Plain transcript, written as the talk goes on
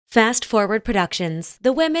Fast Forward Productions.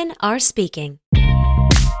 The women are speaking.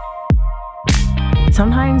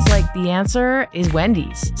 Sometimes the answer is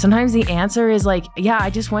Wendy's. Sometimes the answer is yeah, I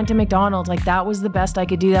just went to McDonald's. That was the best I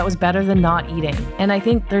could do. That was better than not eating. And I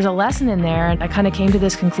think there's a lesson in there. And I kind of came to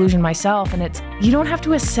this conclusion myself. And it's, you don't have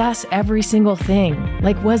to assess every single thing.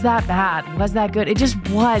 Was that bad? Was that good? It just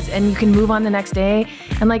was. And you can move on the next day.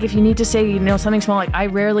 And if you need to say, something small, I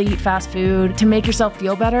rarely eat fast food to make yourself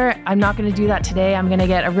feel better. I'm not going to do that today. I'm going to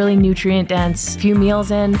get a really nutrient dense few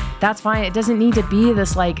meals in. That's fine. It doesn't need to be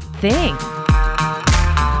this thing.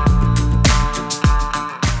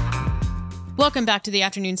 Welcome back to the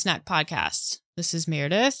Afternoon Snack Podcast. This is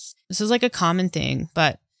Meredith. This is a common thing,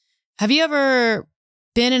 but have you ever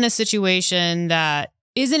been in a situation that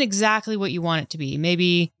isn't exactly what you want it to be?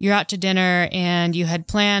 Maybe you're out to dinner and you had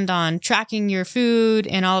planned on tracking your food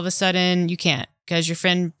and all of a sudden you can't because your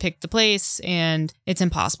friend picked the place and it's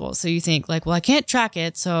impossible. So you think well, I can't track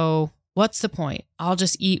it, so what's the point? I'll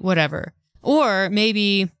just eat whatever. Or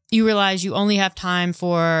maybe you realize you only have time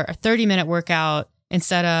for a 30-minute workout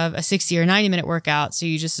instead of a 60 or 90-minute workout. So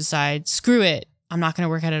you just decide, screw it, I'm not going to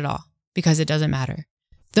work out at all because it doesn't matter.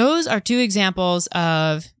 Those are two examples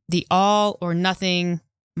of the all or nothing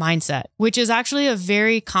mindset, which is actually a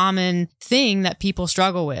very common thing that people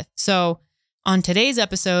struggle with. So on today's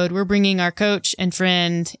episode, we're bringing our coach and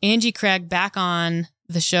friend, Angie Craig, back on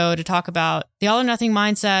the show to talk about the all or nothing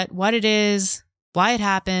mindset, what it is, why it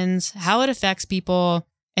happens, how it affects people,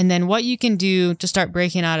 and then what you can do to start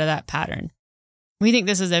breaking out of that pattern. We think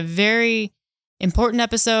this is a very important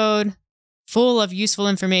episode, full of useful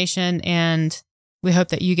information, and we hope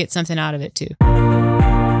that you get something out of it too.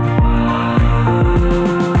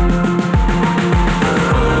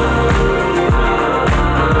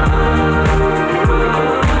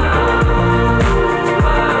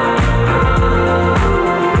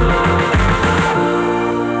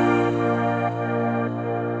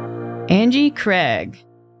 Angie Craig,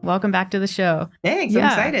 welcome back to the show. Thanks, I'm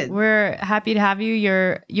excited. We're happy to have you.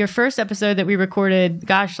 Your first episode that we recorded,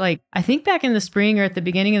 I think back in the spring or at the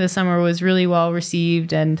beginning of the summer was really well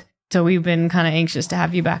received. And so we've been kind of anxious to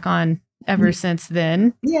have you back on ever since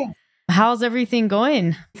then. Yeah. How's everything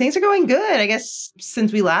going? Things are going good. I guess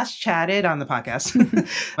since we last chatted on the podcast,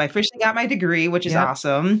 I officially got my degree, which is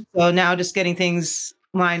awesome. So now just getting things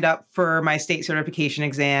lined up for my state certification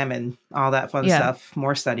exam and all that fun stuff,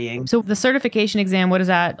 more studying. So the certification exam, what does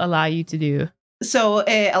that allow you to do? So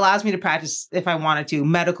it allows me to practice, if I wanted to,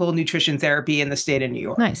 medical nutrition therapy in the state of New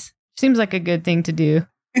York. Nice. Seems like a good thing to do.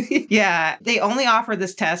 Yeah. They only offer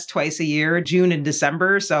this test twice a year, June and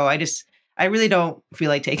December. So I really don't feel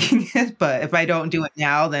like taking it. But if I don't do it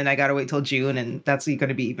now, then I got to wait till June. And that's going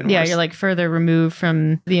to be even worse. Yeah, you're further removed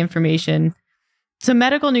from the information. So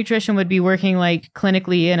medical nutrition would be working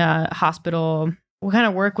clinically in a hospital. What kind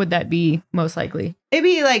of work would that be most likely? It'd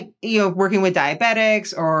be working with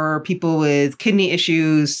diabetics or people with kidney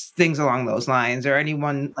issues, things along those lines, or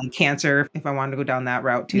anyone cancer, if I wanted to go down that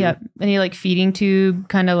route too. Yeah. Any feeding tube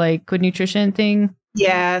kind of good nutrition thing?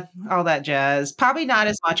 Yeah, all that jazz. Probably not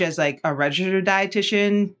as much as a registered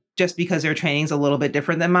dietitian, just because their training's a little bit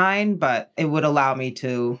different than mine, but it would allow me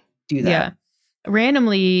to do that. Yeah.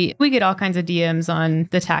 Randomly, we get all kinds of DMs on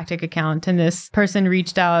the Tactic account, and this person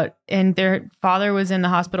reached out and their father was in the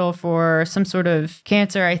hospital for some sort of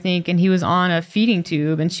cancer, I think, and he was on a feeding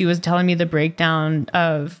tube, and she was telling me the breakdown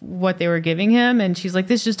of what they were giving him, and she's like,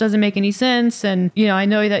 this just doesn't make any sense, and I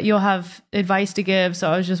know that you'll have advice to give, so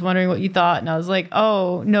I was just wondering what you thought, and I was like,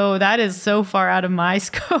 oh no, that is so far out of my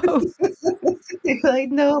scope. They're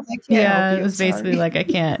no, I can't yeah, help you. It was basically I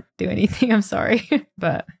can't do anything, I'm sorry.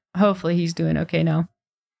 But hopefully he's doing okay now.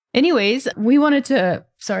 Anyways, we wanted to,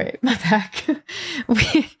 sorry, my back.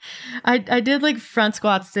 I did front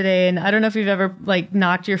squats today, and I don't know if you've ever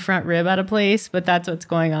knocked your front rib out of place, but that's what's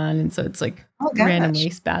going on. And so it's randomly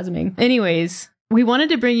spasming. Anyways, we wanted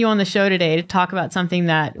to bring you on the show today to talk about something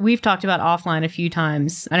that we've talked about offline a few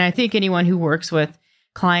times. And I think anyone who works with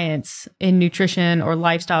clients in nutrition or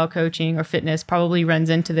lifestyle coaching or fitness probably runs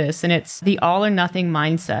into this. And it's the all or nothing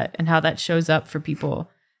mindset and how that shows up for people.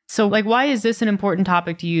 So why is this an important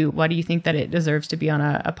topic to you? Why do you think that it deserves to be on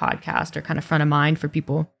a podcast or kind of front of mind for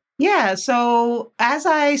people? Yeah. So as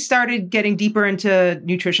I started getting deeper into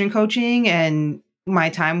nutrition coaching and my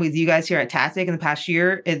time with you guys here at Tactic in the past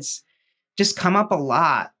year, it's just come up a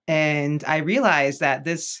lot. And I realized that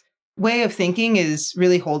this way of thinking is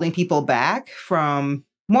really holding people back from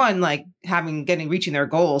one, reaching their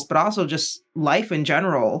goals, but also just life in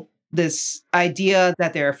general. This idea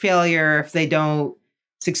that they're a failure if they don't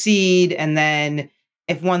succeed. And then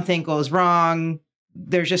if one thing goes wrong,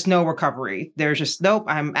 there's just no recovery. There's just, nope,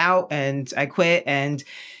 I'm out and I quit. And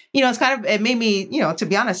it's kind of, it made me, to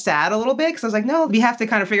be honest, sad a little bit because I was like, no, we have to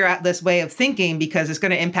kind of figure out this way of thinking because it's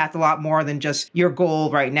going to impact a lot more than just your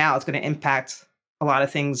goal right now. It's going to impact a lot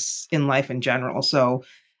of things in life in general. So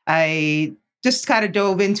I just kind of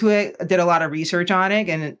dove into it, did a lot of research on it,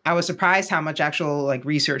 and I was surprised how much actual like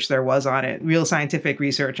research there was on it, real scientific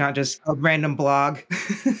research, not just a random blog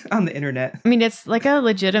on the internet. I mean, it's like a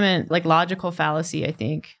legitimate, like logical fallacy, I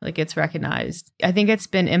think, like it's recognized. I think it's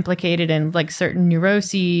been implicated in like certain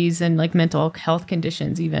neuroses and like mental health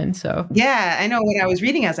conditions even, so. Yeah, I know when I was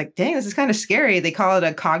reading, I was like, dang, this is kind of scary. They call it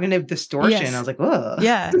a cognitive distortion. Yes. I was like, ugh.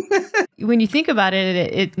 Yeah. When you think about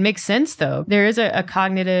it, it makes sense though. There is a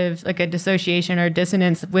cognitive, like a dissociation or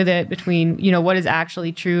dissonance with it between, what is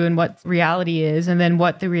actually true and what reality is, and then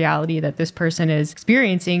what the reality that this person is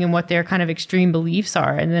experiencing and what their kind of extreme beliefs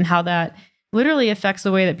are, and then how that literally affects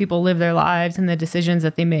the way that people live their lives and the decisions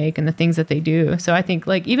that they make and the things that they do. So I think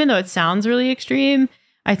like, even though it sounds really extreme,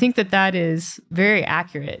 I think that is very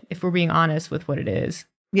accurate if we're being honest with what it is.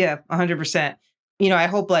 Yeah, 100%. I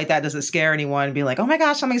hope like that doesn't scare anyone and be like, oh my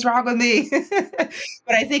gosh, something's wrong with me.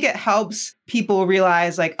 But I think it helps people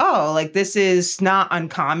realize like, oh, like this is not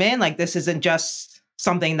uncommon. Like this isn't just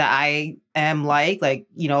something that I am like,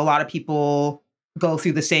 a lot of people go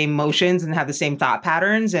through the same motions and have the same thought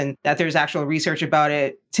patterns, and that there's actual research about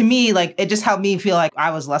it. To me, like it just helped me feel like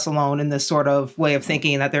I was less alone in this sort of way of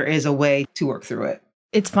thinking, that there is a way to work through it.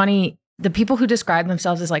 It's funny. The people who describe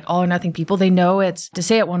themselves as like all or nothing people, they know it's, to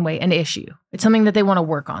say it one way, an issue. It's something that they want to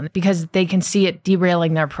work on because they can see it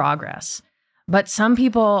derailing their progress. But some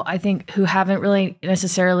people, I think, who haven't really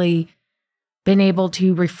necessarily been able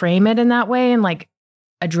to reframe it in that way and like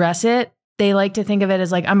address it, they like to think of it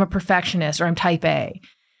as like, I'm a perfectionist or I'm type A.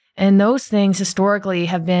 And those things historically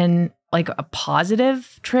have been like a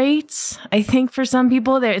positive traits, I think, for some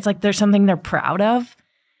people. It's like there's something they're proud of.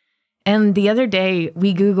 And the other day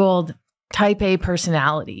we Googled type A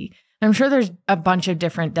personality. I'm sure there's a bunch of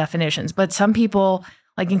different definitions, but some people,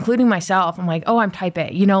 like including myself, I'm like, oh, I'm type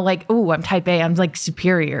A, like, oh, I'm type A, I'm like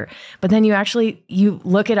superior. But then you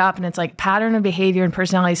look it up and it's like pattern of behavior and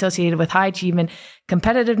personality associated with high achievement,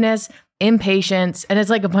 competitiveness, impatience. And it's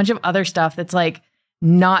like a bunch of other stuff that's like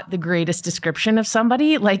not the greatest description of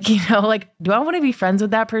somebody. Like, like, do I want to be friends with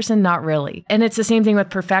that person? Not really. And it's the same thing with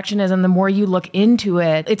perfectionism. The more you look into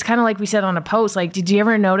it, it's kind of like we said on a post, like, did you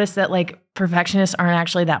ever notice that like perfectionists aren't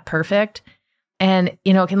actually that perfect? And,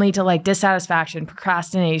 it can lead to like dissatisfaction,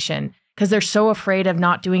 procrastination, because they're so afraid of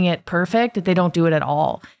not doing it perfect that they don't do it at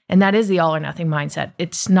all. And that is the all or nothing mindset.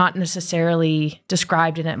 It's not necessarily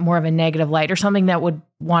described in more of a negative light or something that would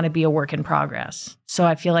want to be a work in progress. So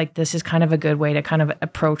I feel like this is kind of a good way to kind of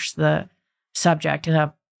approach the subject in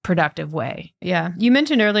a productive way. Yeah. You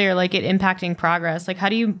mentioned earlier, like it impacting progress. Like, how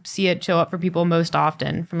do you see it show up for people most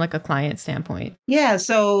often from like a client standpoint? Yeah.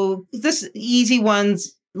 So this easy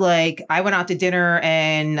ones, like I went out to dinner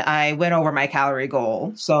and I went over my calorie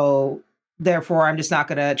goal. So therefore, I'm just not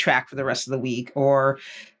going to track for the rest of the week. Or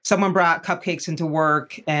someone brought cupcakes into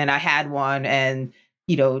work and I had one and,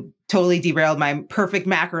 totally derailed my perfect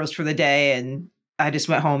macros for the day. And I just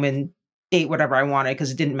went home and ate whatever I wanted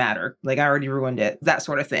because it didn't matter. Like I already ruined it, that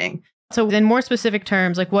sort of thing. So in more specific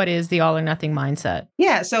terms, like what is the all or nothing mindset?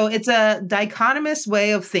 Yeah. So it's a dichotomous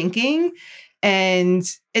way of thinking. And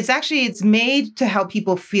it's made to help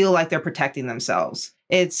people feel like they're protecting themselves.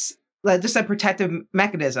 It's like just a protective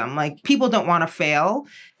mechanism. Like people don't want to fail.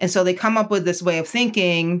 And so they come up with this way of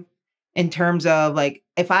thinking in terms of like,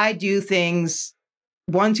 if I do things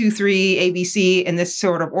 1, 2, 3, ABC in this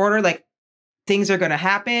sort of order, like things are going to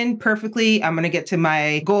happen perfectly. I'm going to get to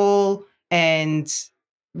my goal and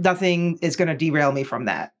nothing is going to derail me from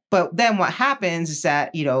that. But then what happens is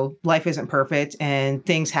that, life isn't perfect and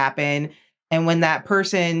things happen. And when that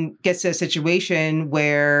person gets to a situation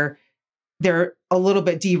where they're a little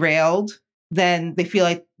bit derailed, then they feel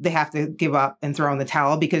like they have to give up and throw in the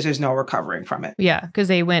towel because there's no recovering from it. Yeah, because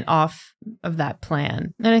they went off of that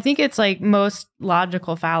plan. And I think it's like most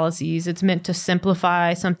logical fallacies, it's meant to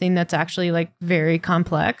simplify something that's actually like very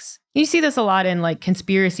complex. You see this a lot in like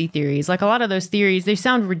conspiracy theories. Like a lot of those theories, they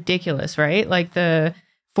sound ridiculous, right? Like the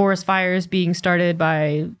forest fires being started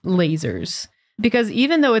by lasers. Because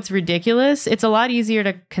even though it's ridiculous, it's a lot easier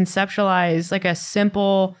to conceptualize like a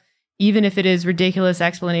simple, even if it is ridiculous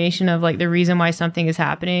explanation of like the reason why something is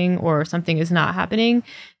happening or something is not happening,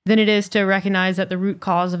 than it is to recognize that the root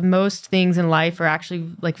cause of most things in life are actually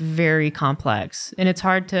like very complex. And it's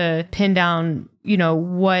hard to pin down,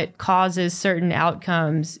 what causes certain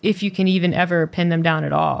outcomes, if you can even ever pin them down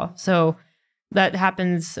at all. So that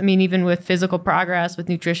happens, even with physical progress, with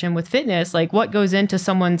nutrition, with fitness, like what goes into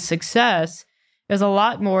someone's success is a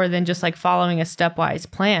lot more than just like following a stepwise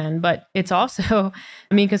plan. But it's also,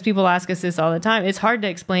 I mean, because people ask us this all the time, it's hard to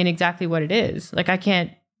explain exactly what it is. Like I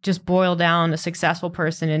can't just boil down a successful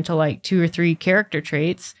person into like 2 or 3 character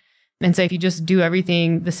traits and say, if you just do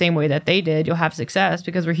everything the same way that they did, you'll have success,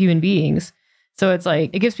 because we're human beings. So it's like,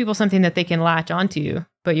 it gives people something that they can latch onto.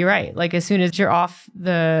 But you're right. Like as soon as you're off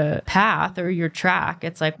the path or your track,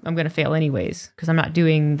 it's like, I'm going to fail anyways, because I'm not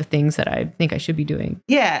doing the things that I think I should be doing.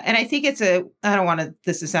 Yeah. And I think I don't want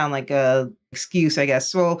this to sound like a excuse, I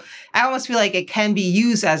guess. Well, I almost feel like it can be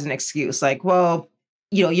used as an excuse. Like, well,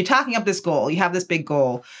 you're talking up this goal. You have this big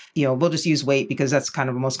goal. We'll just use weight because that's kind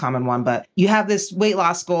of the most common one. But you have this weight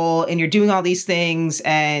loss goal and you're doing all these things.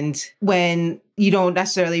 And when you don't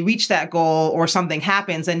necessarily reach that goal or something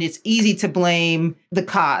happens, and it's easy to blame the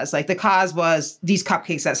cause. Like the cause was these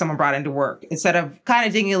cupcakes that someone brought into work, instead of kind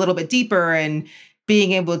of digging a little bit deeper and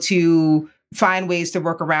being able to find ways to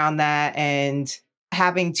work around that and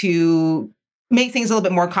having to make things a little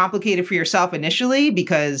bit more complicated for yourself initially,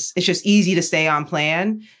 because it's just easy to stay on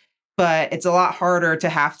plan. But it's a lot harder to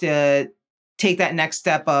have to take that next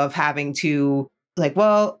step of having to like,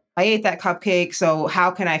 well, I ate that cupcake, so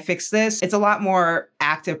how can I fix this? It's a lot more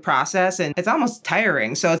active process and it's almost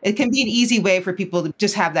tiring. So it can be an easy way for people to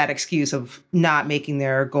just have that excuse of not making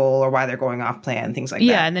their goal or why they're going off plan, things like that.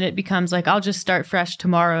 Yeah. And then it becomes like, I'll just start fresh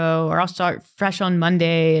tomorrow, or I'll start fresh on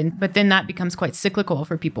Monday. But then that becomes quite cyclical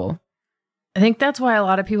for people. I think that's why a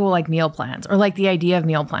lot of people like meal plans, or like the idea of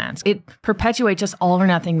meal plans. It perpetuates just all or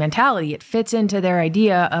nothing mentality. It fits into their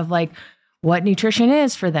idea of like what nutrition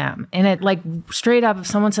is for them. And it like straight up, if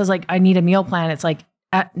someone says like, I need a meal plan, it's like,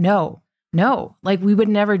 no, like we would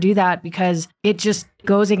never do that, because it just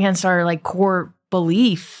goes against our like core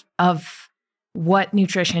belief of what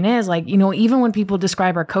nutrition is. Like, even when people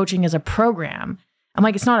describe our coaching as a program, I'm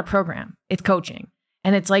like, it's not a program, it's coaching.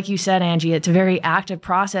 And it's like you said, Angie, it's a very active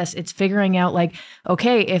process. It's figuring out like,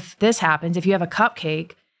 okay, if this happens, if you have a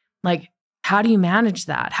cupcake, like, how do you manage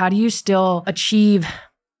that? How do you still achieve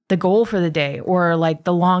the goal for the day, or like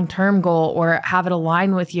the long-term goal, or have it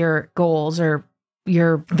align with your goals or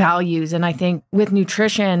your values? And I think with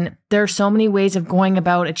nutrition, there are so many ways of going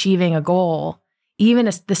about achieving a goal, even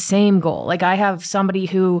the same goal. Like I have somebody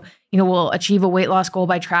who, will achieve a weight loss goal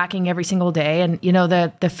by tracking every single day. And,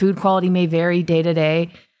 the food quality may vary day to day,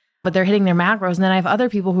 but they're hitting their macros. And then I have other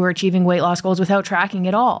people who are achieving weight loss goals without tracking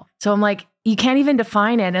at all. So I'm like, you can't even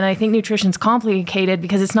define it. And I think nutrition's complicated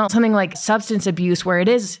because it's not something like substance abuse where it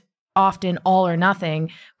is often all or nothing,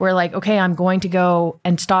 where like, okay, I'm going to go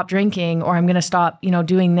and stop drinking, or I'm going to stop,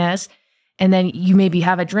 doing this. And then you maybe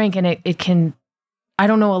have a drink and it can, I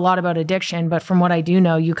don't know a lot about addiction, but from what I do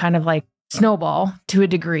know, you kind of like snowball to a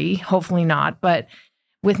degree, hopefully not. But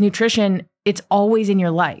with nutrition, it's always in your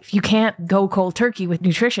life. You can't go cold turkey with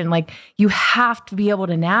nutrition. Like you have to be able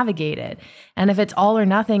to navigate it. And if it's all or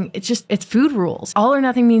nothing, it's food rules. All or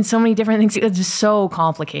nothing means so many different things. It's just so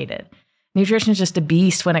complicated. Nutrition is just a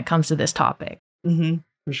beast when it comes to this topic. Mm-hmm.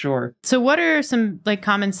 For sure. So what are some like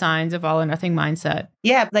common signs of all or nothing mindset?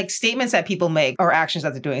 Yeah, like statements that people make or actions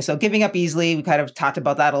that they're doing. So giving up easily, we kind of talked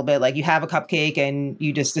about that a little bit. Like you have a cupcake and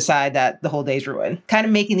you just decide that the whole day's ruined. Kind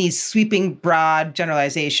of making these sweeping, broad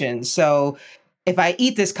generalizations. So if I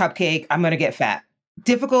eat this cupcake, I'm going to get fat.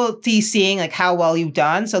 Difficulty seeing like how well you've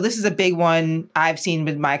done. So this is a big one I've seen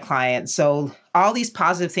with my clients. So all these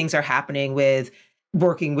positive things are happening with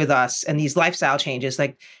working with us, and these lifestyle changes,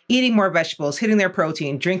 like eating more vegetables, hitting their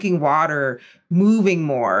protein, drinking water, moving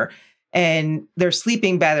more, and they're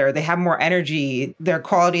sleeping better. They have more energy. Their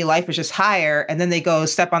quality of life is just higher. And then they go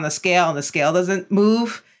step on the scale and the scale doesn't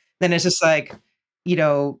move. Then it's just like,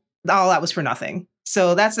 all that was for nothing.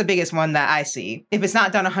 So that's the biggest one that I see. If it's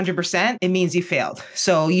not done 100%, it means you failed.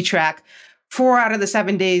 So you track 4 out of the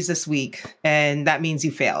 7 days this week, and that means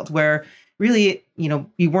you failed. Where really,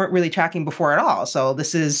 you weren't really tracking before at all. So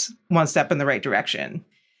this is one step in the right direction.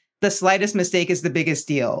 The slightest mistake is the biggest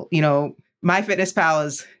deal. MyFitnessPal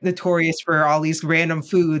is notorious for all these random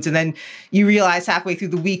foods. And then you realize halfway through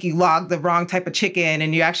the week, you logged the wrong type of chicken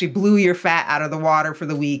and you actually blew your fat out of the water for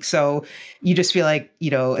the week. So you just feel like,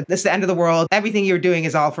 it's the end of the world. Everything you're doing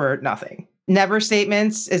is all for nothing. Never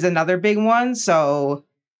statements is another big one. So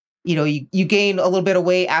you gain a little bit of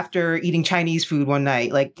weight after eating Chinese food one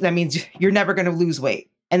night. Like that means you're never going to lose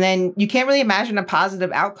weight. And then you can't really imagine a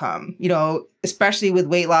positive outcome, especially with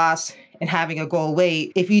weight loss and having a goal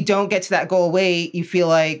weight. If you don't get to that goal weight, you feel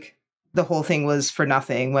like the whole thing was for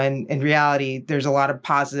nothing, when in reality, there's a lot of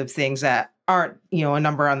positive things that aren't, a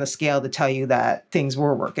number on the scale to tell you that things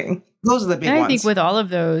were working. Those are the big ones. I think with all of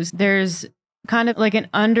those, there's kind of like an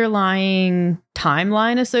underlying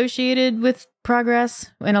timeline associated with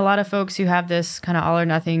progress. And a lot of folks who have this kind of all or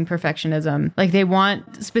nothing perfectionism, like they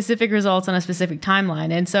want specific results on a specific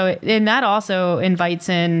timeline. And that also invites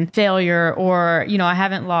in failure or, I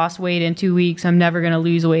haven't lost weight in 2 weeks. I'm never going to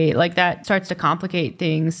lose weight. Like that starts to complicate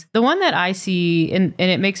things. The one that I see and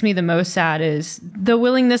it makes me the most sad is the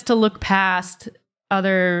willingness to look past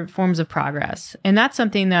other forms of progress. And that's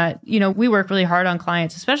something that, we work really hard on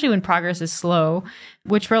clients, especially when progress is slow,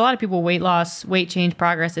 which for a lot of people, weight loss, weight change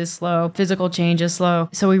progress is slow, physical change is slow.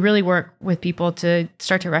 So we really work with people to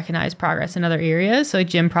start to recognize progress in other areas. So like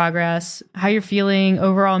gym progress, how you're feeling,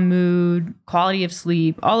 overall mood, quality of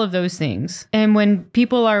sleep, all of those things. And when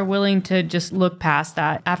people are willing to just look past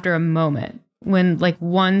that after a moment, when like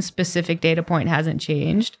one specific data point hasn't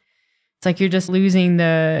changed, it's like you're just losing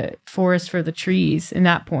the forest for the trees in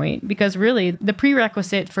that point, because really the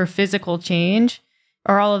prerequisite for physical change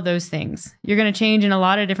are all of those things. You're going to change in a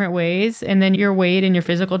lot of different ways. And then your weight and your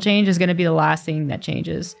physical change is going to be the last thing that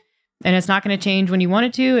changes. And it's not going to change when you want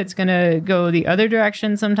it to. It's going to go the other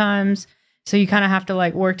direction sometimes. So you kind of have to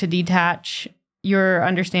like work to detach your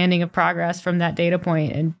understanding of progress from that data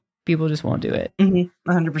point, and people just won't do it.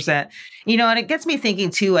 100%. And it gets me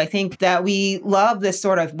thinking too, I think that we love this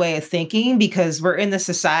sort of way of thinking because we're in the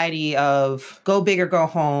society of go big or go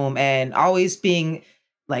home and always being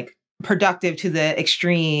like productive to the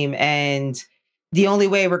extreme. And the only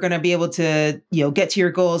way we're going to be able to, get to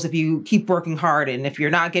your goals if you keep working hard. And if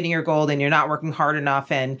you're not getting your goal, then you're not working hard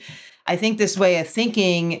enough. And I think this way of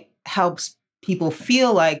thinking helps people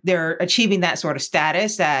feel like they're achieving that sort of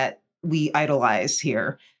status that we idolize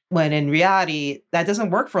here. When in reality, that doesn't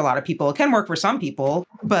work for a lot of people. It can work for some people,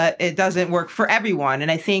 but it doesn't work for everyone.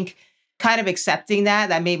 And I think kind of accepting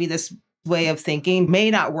that maybe this way of thinking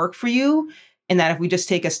may not work for you. And that if we just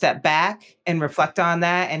take a step back and reflect on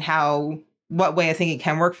that and what way of thinking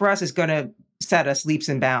can work for us is going to set us leaps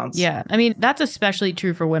and bounds. Yeah. I mean, that's especially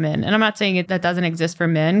true for women. And I'm not saying that doesn't exist for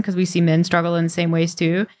men, because we see men struggle in the same ways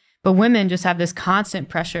too. But women just have this constant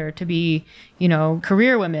pressure to be,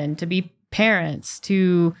 career women, to be parents,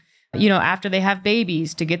 to, after they have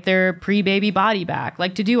babies, to get their pre-baby body back,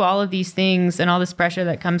 like to do all of these things and all this pressure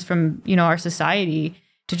that comes from, our society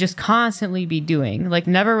to just constantly be doing, like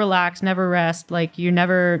never relax, never rest, like you're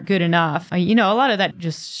never good enough. A lot of that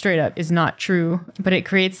just straight up is not true, but it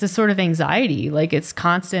creates this sort of anxiety, like it's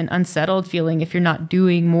constant unsettled feeling if you're not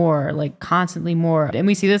doing more, like constantly more. And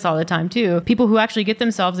we see this all the time too. People who actually get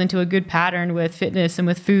themselves into a good pattern with fitness and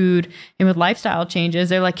with food and with lifestyle changes,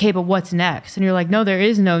 they're like, hey, but what's next? And you're like, no, there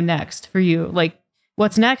is no next for you. Like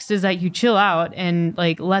what's next is that you chill out and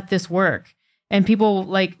like, let this work. And people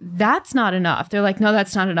like, that's not enough. They're like, no,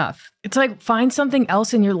 that's not enough. It's like, find something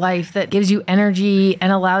else in your life that gives you energy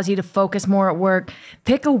and allows you to focus more at work.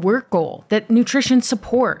 Pick a work goal that nutrition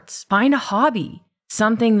supports. Find a hobby,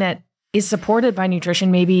 something that is supported by nutrition.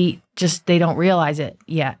 Maybe just they don't realize it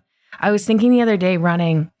yet. I was thinking the other day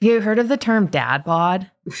running, have you heard of the term dad bod?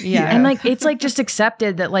 Yeah. And like, it's like just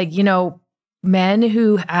accepted that like, men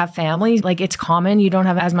who have families, like it's common. You don't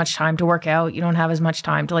have as much time to work out. You don't have as much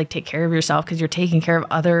time to like take care of yourself because you're taking care of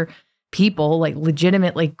other people, like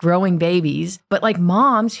legitimate, like growing babies. But like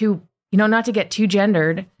moms who, not to get too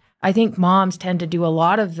gendered, I think moms tend to do a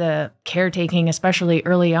lot of the caretaking, especially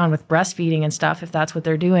early on with breastfeeding and stuff, if that's what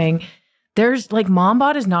they're doing. There's like mom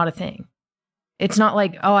bod is not a thing. It's not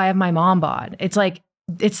like, oh, I have my mom bod. It's like,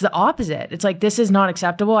 it's the opposite. It's like, this is not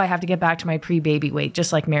acceptable. I have to get back to my pre-baby weight,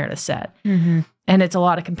 just like Meredith said. Mm-hmm. And it's a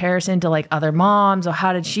lot of comparison to like other moms. Or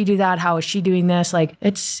how did she do that? How is she doing this? Like,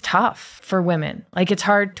 it's tough for women. Like, it's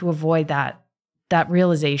hard to avoid that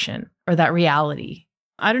realization or that reality.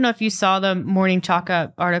 I don't know if you saw the Morning Chalk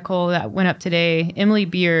Up article that went up today. Emily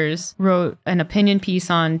Beers wrote an opinion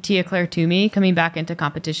piece on Tia-Clair Toomey coming back into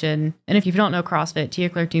competition. And if you don't know CrossFit,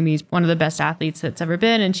 Tia-Clair Toomey is one of the best athletes that's ever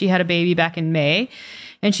been. And she had a baby back in May.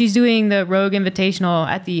 And she's doing the Rogue Invitational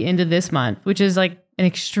at the end of this month, which is like an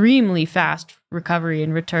extremely fast recovery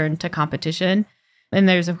and return to competition. And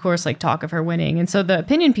there's, of course, like talk of her winning. And so the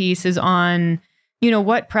opinion piece is on,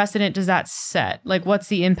 what precedent does that set? Like, what's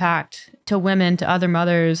the impact to women, to other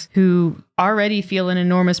mothers who already feel an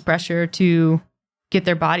enormous pressure to get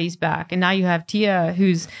their bodies back? And now you have Tia,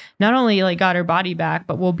 who's not only like got her body back,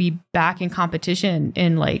 but will be back in competition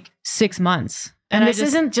in like 6 months. And this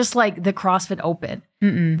isn't just like the CrossFit Open.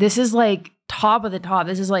 Mm-mm. This is like top of the top.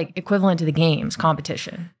 This is like equivalent to the games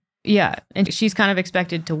competition. Yeah. And she's kind of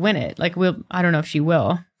expected to win it. Like, I don't know if she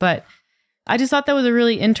will, but I just thought that was a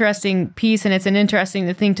really interesting piece. And it's an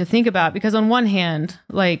interesting thing to think about, because on one hand,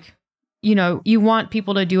 like, you want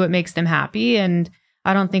people to do what makes them happy. And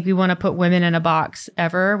I don't think we want to put women in a box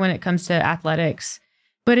ever when it comes to athletics.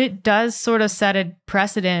 But it does sort of set a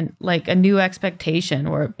precedent, like a new expectation,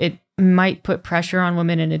 or it might put pressure on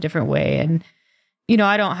women in a different way. And,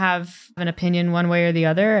 I don't have an opinion one way or the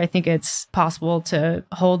other. I think it's possible to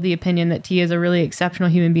hold the opinion that Tia is a really exceptional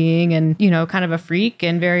human being and, kind of a freak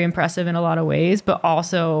and very impressive in a lot of ways, but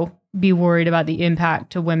also be worried about the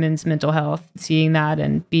impact to women's mental health, seeing that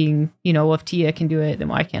and being, well, if Tia can do it, then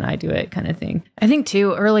why can't I do it kind of thing. I think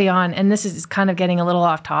too, early on, and this is kind of getting a little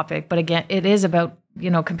off topic, but again, it is about,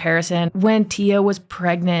 comparison. When Tia was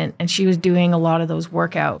pregnant and she was doing a lot of those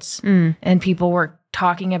workouts and people were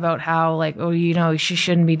talking about how like, oh, she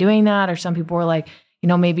shouldn't be doing that. Or some people were like,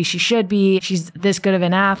 maybe she should be. She's this good of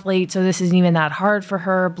an athlete, so this isn't even that hard for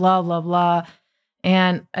her, blah, blah, blah.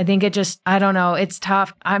 And I think it just, I don't know, it's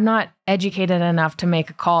tough. I'm not educated enough to make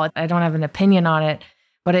a call. I don't have an opinion on it,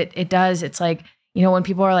 but it does. It's like, when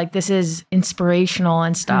people are like, this is inspirational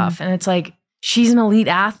and stuff. And it's like, she's an elite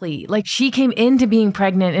athlete. Like she came into being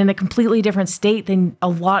pregnant in a completely different state than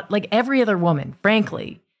like every other woman,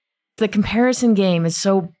 frankly. The comparison game is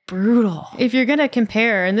so brutal. If you're going to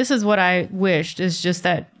compare, and this is what I wished, is just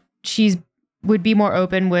that would be more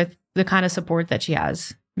open with the kind of support that she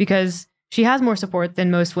has, because she has more support than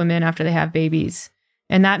most women after they have babies.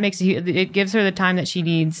 And that it gives her the time that she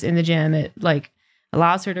needs in the gym. It like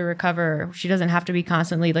allows her to recover. She doesn't have to be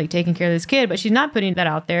constantly like taking care of this kid, but she's not putting that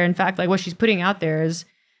out there. In fact, like what she's putting out there is,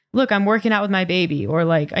 look, I'm working out with my baby, or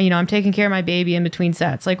like, I'm taking care of my baby in between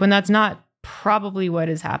sets. Like when that's not probably what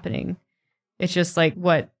is happening. It's just like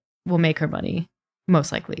what will make her money,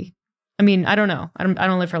 most likely. I mean, I don't know. I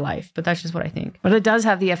don't live her life, but that's just what I think. But it does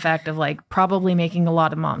have the effect of like probably making a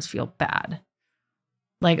lot of moms feel bad.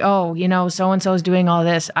 Like, oh, so-and-so is doing all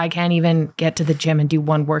this. I can't even get to the gym and do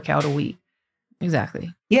one workout a week.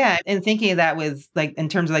 Exactly. Yeah. And thinking of that with like, in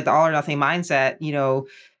terms of like the all or nothing mindset,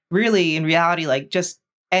 really in reality, like just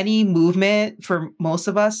any movement for most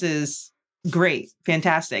of us is great,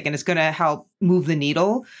 fantastic. And it's going to help move the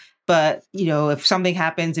needle. But, if something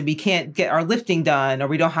happens and we can't get our lifting done or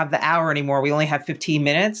we don't have the hour anymore, we only have 15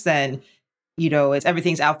 minutes, then,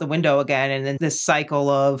 everything's out the window again. And then this cycle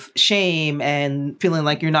of shame and feeling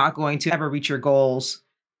like you're not going to ever reach your goals,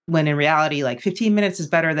 when in reality, like 15 minutes is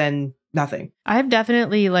better than nothing. I've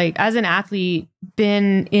definitely, like, as an athlete,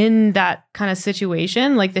 been in that kind of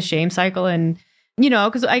situation, like the shame cycle. And,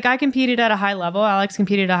 because like I competed at a high level, Alex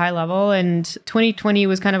competed at a high level, and 2020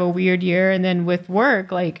 was kind of a weird year. And then with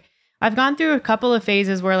work, like I've gone through a couple of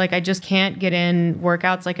phases where like I just can't get in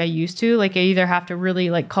workouts like I used to. Like I either have to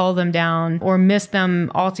really like cull them down or miss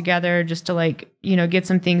them altogether just to like, get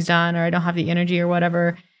some things done, or I don't have the energy or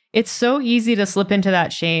whatever. It's so easy to slip into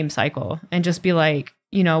that shame cycle and just be like,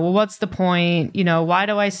 well, what's the point? Why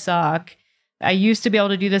do I suck? I used to be able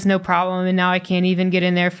to do this no problem, and now I can't even get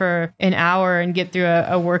in there for an hour and get through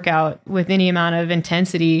a workout with any amount of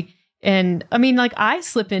intensity. And I mean, like I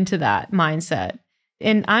slip into that mindset.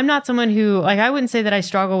 And I'm not someone who, like, I wouldn't say that I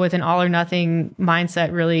struggle with an all or nothing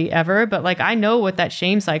mindset really ever, but like I know what that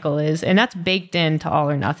shame cycle is, and that's baked into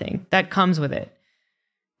all or nothing. That comes with it.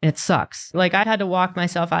 And it sucks. Like I had to walk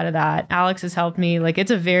myself out of that. Alex has helped me. Like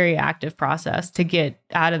it's a very active process to get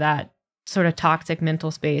out of that sort of toxic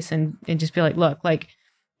mental space and just be like, look, like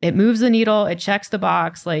it moves the needle. It checks the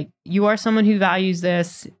box. Like you are someone who values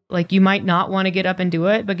this. Like you might not want to get up and do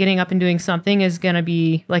it, but getting up and doing something is going to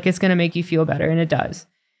be like, it's going to make you feel better. And it does.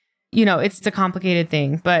 It's a complicated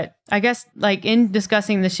thing, but I guess like in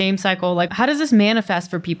discussing the shame cycle, like how does this manifest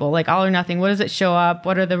for people? Like all or nothing, what does it show up?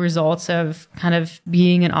 What are the results of kind of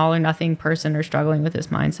being an all or nothing person or struggling with this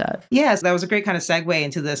mindset? Yes, that was a great kind of segue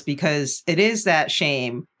into this, because it is that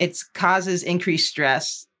shame. It causes increased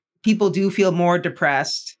stress. People do feel more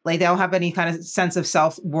depressed. Like they don't have any kind of sense of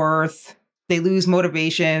self-worth. They lose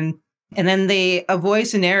motivation. And then they avoid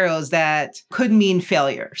scenarios that could mean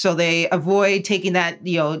failure. So they avoid taking that,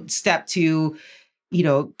 step to,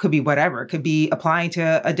 could be whatever. It could be applying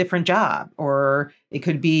to a different job, or it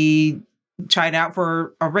could be trying out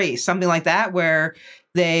for a race, something like that, where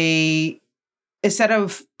they, instead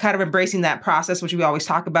of kind of embracing that process, which we always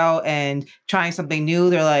talk about, and trying something new,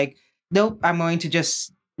 they're like, nope, I'm going to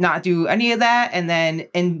just not do any of that. And then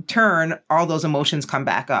in turn, all those emotions come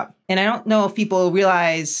back up. And I don't know if people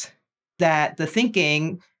realize that the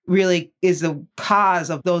thinking really is the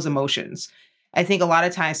cause of those emotions. I think a lot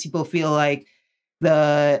of times people feel like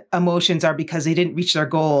the emotions are because they didn't reach their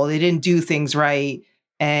goal, they didn't do things right.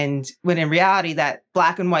 And when in reality, that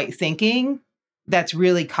black and white thinking, that's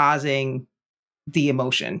really causing the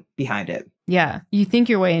emotion behind it. Yeah. You think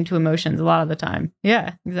your way into emotions a lot of the time.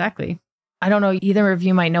 Yeah, exactly. I don't know, either of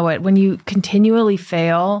you might know it. When you continually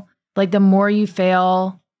fail, Like the more you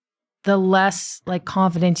fail, the less like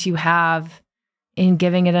confidence you have in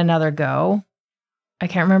giving it another go. I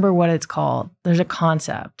can't remember what it's called. There's a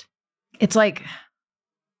concept. It's like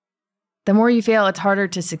the more you fail, it's harder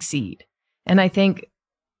to succeed. And I think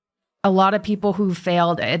a lot of people who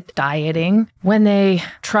failed at dieting, when they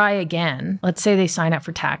try again, let's say they sign up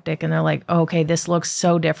for Tactic and they're like, oh, okay, this looks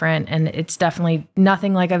so different and it's definitely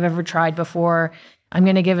nothing like I've ever tried before. I'm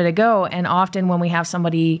going to give it a go. And often when we have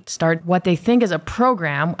somebody start what they think is a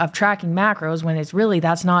program of tracking macros, when it's really,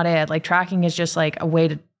 that's not it. Like tracking is just like a way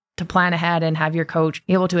to plan ahead and have your coach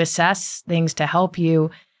able to assess things to help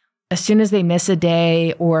you. As soon as they miss a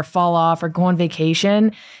day or fall off or go on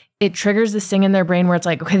vacation, it triggers this thing in their brain where it's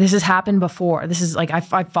like, okay, this has happened before. This is like,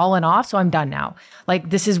 I've fallen off, so I'm done now.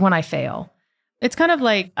 Like, this is when I fail. It's kind of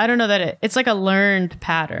like, I don't know that it's like a learned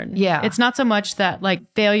pattern. Yeah. It's not so much that like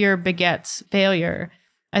failure begets failure.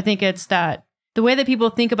 I think it's that the way that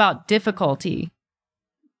people think about difficulty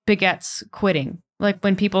begets quitting. Like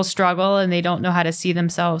when people struggle and they don't know how to see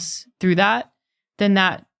themselves through that, then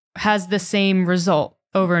that has the same result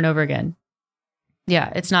over and over again.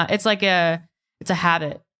 Yeah, it's like it's a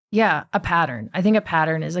habit. Yeah, a pattern. I think a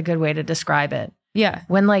pattern is a good way to describe it. Yeah.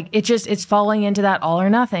 When like it's falling into that all or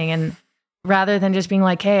nothing, and rather than just being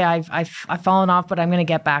like, hey, I've fallen off, but I'm going to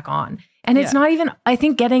get back on. And it's not even, I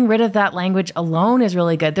think getting rid of that language alone is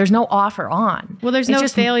really good. There's no off or on. Well, there's no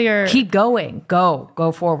just failure. Keep going,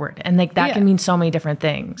 go forward. And like that can mean so many different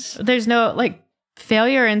things. There's no like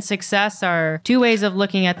failure and success are two ways of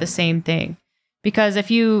looking at the same thing. Because if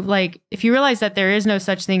you realize that there is no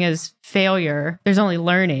such thing as failure, there's only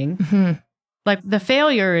learning. Mm-hmm. Like the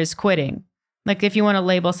failure is quitting. Like if you want to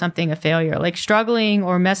label something a failure, like struggling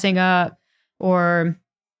or messing up or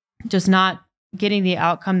just not getting the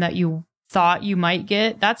outcome that you thought you might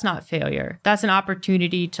get, that's not failure. That's an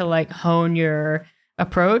opportunity to like hone your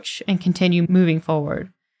approach and continue moving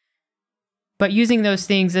forward. But using those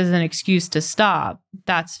things as an excuse to stop,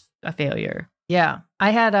 that's a failure. Yeah.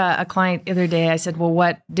 I had a client the other day. I said, well,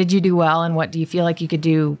 what did you do well? And what do you feel like you could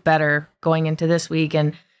do better going into this week?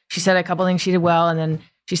 And she said a couple things she did well. And then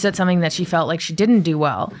she said something that she felt like she didn't do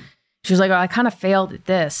well. She was like, oh, I kind of failed at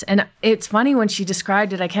this. And it's funny when she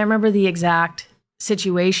described it, I can't remember the exact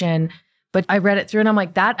situation, but I read it through and I'm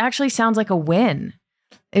like, that actually sounds like a win.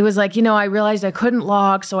 It was like, I realized I couldn't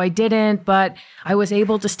log, so I didn't, but I was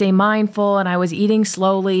able to stay mindful and I was eating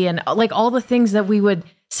slowly and like all the things that we would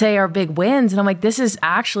say are big wins. And I'm like, this is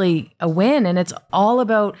actually a win. And it's all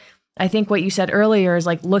about, I think what you said earlier is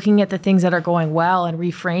like looking at the things that are going well and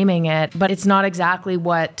reframing it, but it's not exactly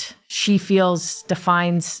what she feels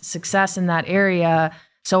defines success in that area.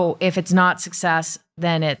 So if it's not success,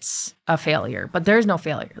 then it's a failure, but there's no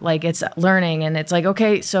failure. Like it's learning. And it's like,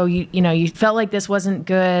 okay, so you felt like this wasn't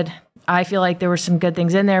good. I feel like there were some good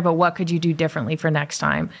things in there, but what could you do differently for next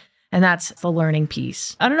time? And that's the learning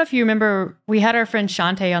piece. I don't know if you remember, we had our friend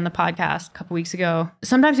Shantae on the podcast a couple weeks ago.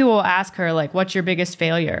 Sometimes we will ask her like, what's your biggest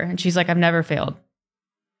failure? And she's like, I've never failed.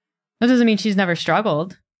 That doesn't mean she's never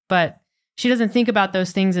struggled, but she doesn't think about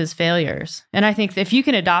those things as failures. And I think if you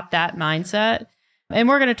can adopt that mindset, and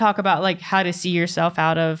we're going to talk about like how to see yourself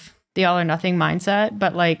out of the all or nothing mindset,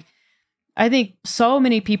 but like, I think so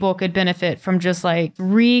many people could benefit from just like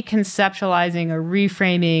reconceptualizing or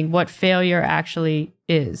reframing what failure actually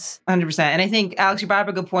is. 100%. And I think, Alex, you brought up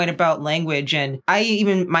a good point about language. And I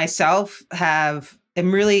even myself am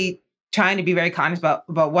really trying to be very conscious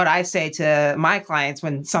about what I say to my clients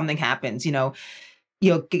when something happens,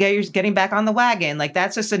 getting back on the wagon. Like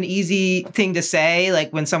that's just an easy thing to say.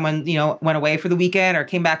 Like when someone, went away for the weekend or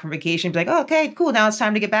came back from vacation, be like, oh, okay, cool. Now it's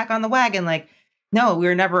time to get back on the wagon. Like, no,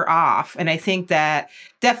 we're never off. And I think that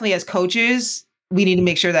definitely as coaches, we need to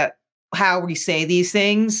make sure that how we say these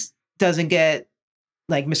things doesn't get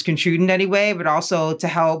like misconstrued in any way, but also to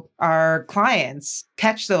help our clients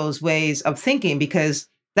catch those ways of thinking, because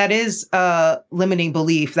that is a limiting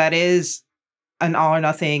belief. That is an all or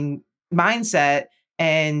nothing mindset.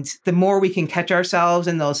 And the more we can catch ourselves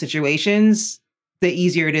in those situations, the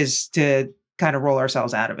easier it is to kind of roll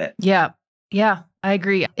ourselves out of it. Yeah. Yeah. I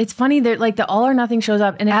agree. It's funny that like the all or nothing shows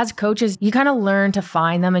up, and as coaches, you kind of learn to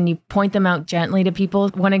find them and you point them out gently to people.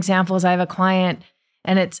 One example is I have a client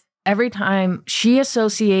and it's every time she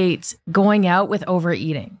associates going out with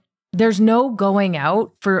overeating. There's no going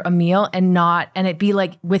out for a meal and it be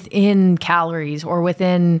like within calories or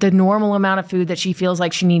within the normal amount of food that she feels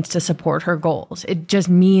like she needs to support her goals. It just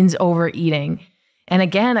means overeating. And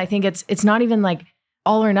again, I think it's not even like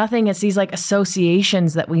all or nothing. It's these like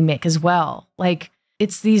associations that we make as well. Like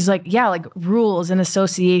it's these like rules and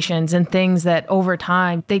associations and things that over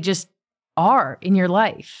time, they just are in your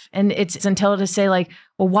life. And it's until to say like,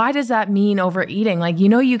 well, why does that mean overeating? Like,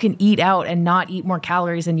 you can eat out and not eat more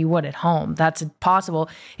calories than you would at home. That's possible.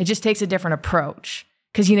 It just takes a different approach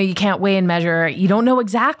because, you can't weigh and measure. You don't know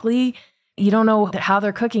exactly. You don't know how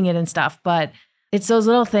they're cooking it and stuff, but it's those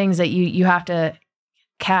little things that you have to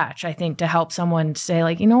catch, I think, to help someone say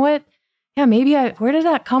like, you know what? Yeah, maybe where did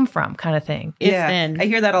that come from kind of thing. I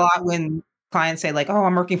hear that a lot when clients say like, oh,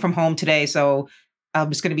 I'm working from home today, so I'm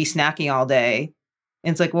just going to be snacking all day.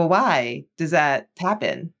 And it's like, well, why does that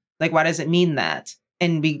happen? Like, why does it mean that?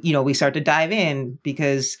 And we start to dive in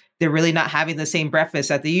because they're really not having the same breakfast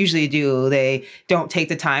that they usually do. They don't take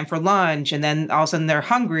the time for lunch. And then all of a sudden they're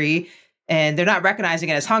hungry and they're not recognizing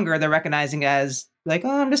it as hunger. They're recognizing it as like,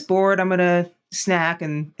 oh, I'm just bored. I'm going to snack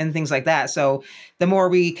and things like that. So the more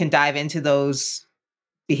we can dive into those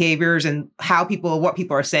behaviors and what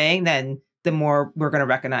people are saying, then the more we're going to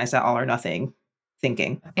recognize that all or nothing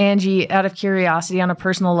thinking. Angie, out of curiosity on a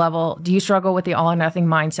personal level, do you struggle with the all or nothing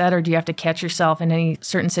mindset, or do you have to catch yourself in any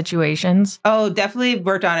certain situations? Oh, definitely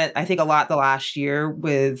worked on it, I think, a lot the last year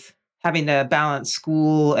with having to balance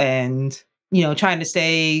school and, trying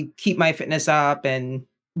to keep my fitness up and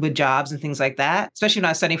with jobs and things like that, especially when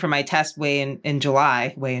I was studying for my test way in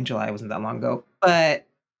July. Way in July wasn't that long ago. But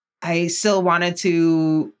I still wanted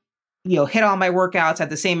to, hit all my workouts at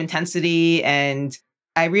the same intensity. And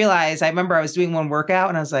I remember I was doing one workout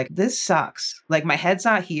and I was like, this sucks. Like my head's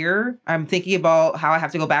not here. I'm thinking about how I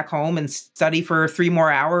have to go back home and study for 3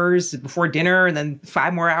 more hours before dinner and then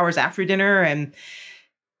 5 more hours after dinner. And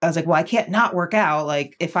I was like, well, I can't not work out.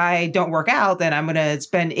 Like if I don't work out, then I'm going to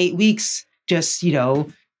spend 8 weeks just,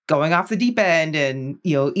 going off the deep end and,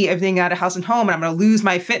 eat everything out of house and home. And I'm going to lose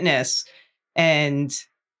my fitness. And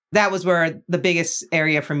that was where the biggest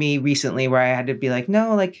area for me recently, where I had to be like,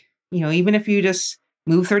 no, like, even if you just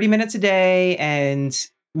move 30 minutes a day and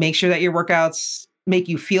make sure that your workouts make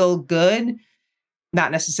you feel good,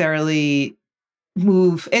 not necessarily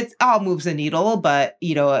it all moves the needle, but,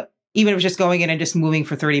 even if it's just going in and just moving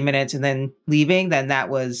for 30 minutes and then leaving, then that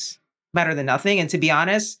was better than nothing. And to be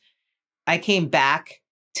honest, I came back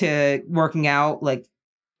to working out like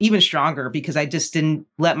even stronger because I just didn't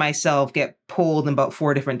let myself get pulled in about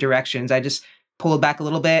 4 different directions. I just pulled back a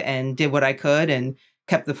little bit and did what I could and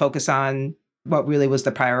kept the focus on what really was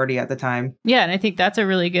the priority at the time. Yeah. And I think that's a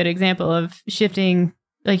really good example of shifting.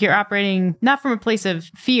 Like you're operating not from a place of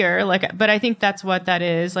fear, but I think that's what that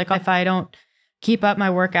is. Like if I don't keep up my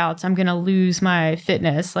workouts, I'm going to lose my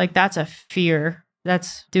fitness. Like that's a fear.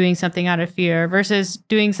 That's doing something out of fear versus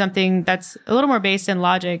doing something that's a little more based in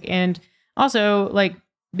logic. And also like,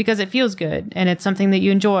 because it feels good and it's something that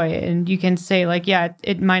you enjoy and you can say like, yeah,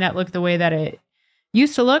 it might not look the way that it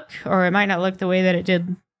used to look, or it might not look the way that it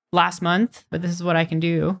did last month, but this is what I can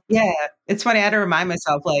do. Yeah. It's funny. I had to remind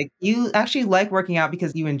myself, like, you actually like working out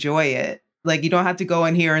because you enjoy it. Like, you don't have to go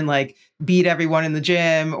in here and like beat everyone in the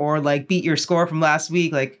gym or like beat your score from last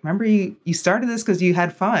week. Like, remember you started this because you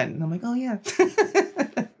had fun. And I'm like, oh yeah.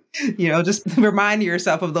 Just remind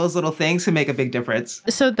yourself of those little things can make a big difference.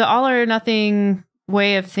 So the all or nothing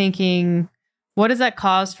way of thinking, what does that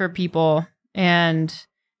cause for people? And,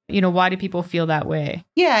 why do people feel that way?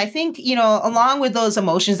 Yeah, I think, along with those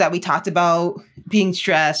emotions that we talked about, being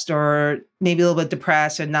stressed or maybe a little bit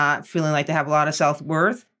depressed and not feeling like they have a lot of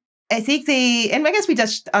self-worth, I think and I guess we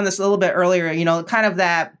touched on this a little bit earlier, kind of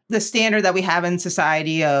the standard that we have in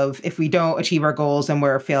society of if we don't achieve our goals, then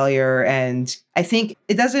we're a failure. And I think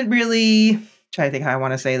it doesn't really, try to think how I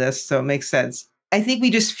want to say this so it makes sense. I think we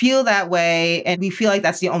just feel that way and we feel like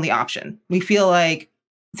that's the only option. We feel like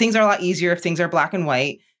things are a lot easier if things are black and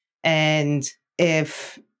white. And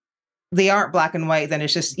if they aren't black and white, then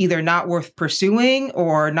it's just either not worth pursuing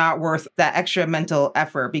or not worth that extra mental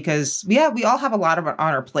effort because we all have a lot on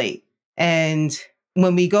our plate. And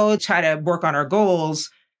when we go try to work on our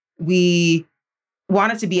goals, we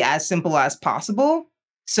want it to be as simple as possible.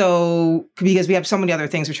 So because we have so many other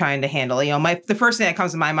things we're trying to handle, the first thing that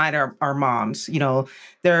comes to my mind are moms.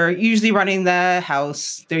 They're usually running the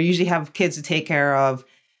house. They usually have kids to take care of,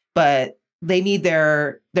 but they need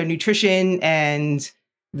their nutrition and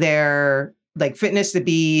their like fitness to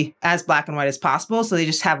be as black and white as possible. So they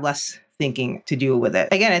just have less thinking to do with it.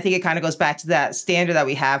 Again, I think it kind of goes back to that standard that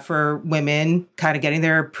we have for women kind of getting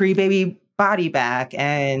their pre-baby body back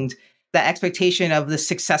and the expectation of the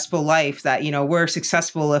successful life that, we're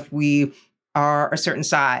successful if we are a certain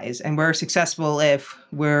size and we're successful if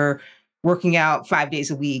we're working out 5 days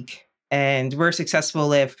a week and we're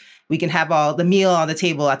successful if we can have all the meal on the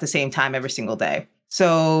table at the same time every single day.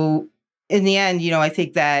 So in the end, I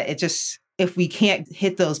think that it just, if we can't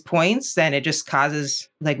hit those points, then it just causes,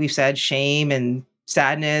 like we've said, shame and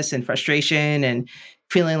sadness and frustration and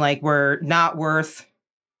feeling like we're not worth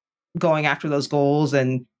going after those goals.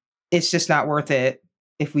 And it's just not worth it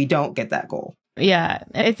if we don't get that goal. Yeah,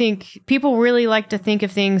 I think people really like to think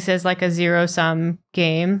of things as like a zero-sum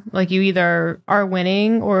game. Like you either are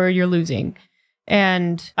winning or you're losing.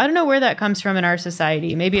 And I don't know where that comes from in our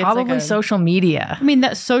society. Maybe it's Probably like social media. I mean,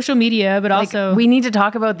 that's social media, but Like, also we need to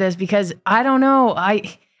talk about this because I don't know.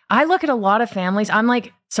 I look at a lot of families. I'm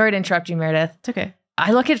like, sorry to interrupt you, Meredith. it's okay.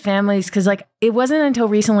 I look at families because like it wasn't until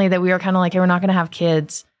recently that we were kind of like, hey, we're not going to have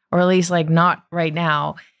kids, or at least like not right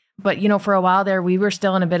now. But, you know, for a while there, we were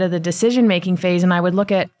still in a bit of the decision-making phase. And I would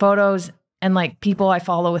look at photos and like people I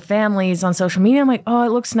follow with families on social media. I'm like, oh,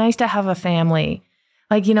 it looks nice to have a family.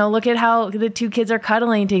 Like, you know, look at how the two kids are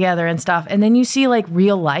cuddling together and stuff. And then you see like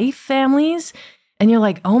real life families and you're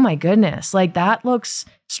like, oh my goodness, like that looks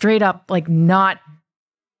straight up like not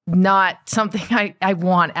something I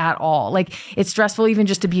want at all. Like it's stressful even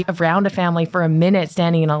just to be around a family for a minute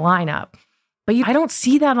standing in a lineup. But I don't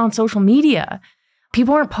see that on social media.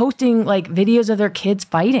 People aren't posting like videos of their kids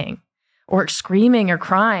fighting or screaming or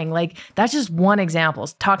crying. Like that's just one example,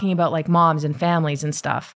 talking about like moms and families and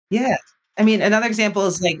stuff. Yeah. I mean, another example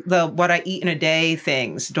is like the what I eat in a day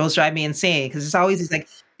things. Those drive me insane because it's always these like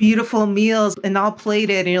beautiful meals and all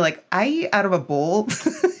plated. And you're like, I eat out of a bowl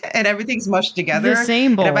and everything's mushed together. The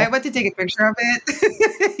same bowl. And if I went to take a picture of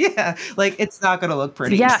it, yeah, like it's not going to look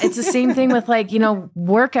pretty. Yeah, it's the same thing with like, you know,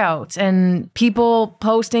 workouts and people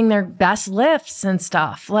posting their best lifts and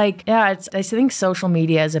stuff. Like, yeah, I think social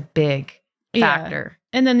media is a big factor.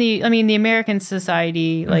 Yeah. And then the American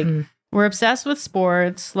society, like we're obsessed with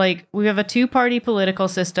sports. Like we have a two-party political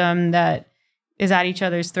system that is at each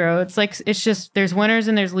other's throats. Like it's just, there's winners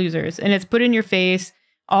and there's losers and it's put in your face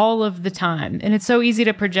all of the time. And it's so easy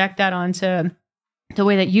to project that onto the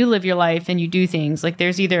way that you live your life and you do things. Like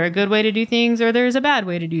there's either a good way to do things or there's a bad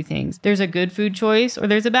way to do things. There's a good food choice or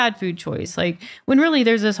there's a bad food choice. Like when really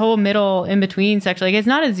there's this whole middle in between section. Like it's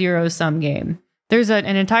not a zero-sum game. There's an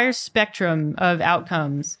entire spectrum of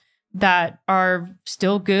outcomes that are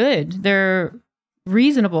still good. They're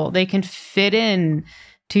reasonable. They can fit in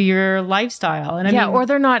to your lifestyle. And I mean, or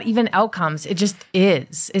they're not even outcomes. It just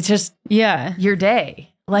is. It's just your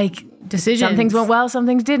day. Like decisions. Some things went well, some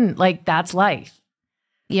things didn't. Like that's life.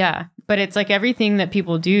 Yeah. But it's like everything that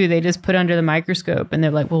people do, they just put under the microscope and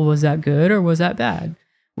they're like, well, was that good or was that bad?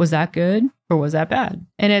 Was that good or was that bad?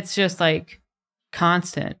 And it's just like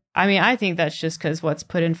constant. I mean, I think that's just because what's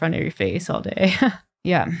put in front of your face all day.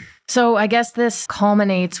 Yeah. So I guess this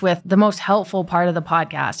culminates with the most helpful part of the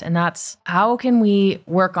podcast, and that's how can we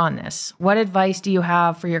work on this? What advice do you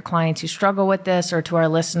have for your clients who struggle with this, or to our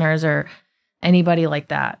listeners or anybody like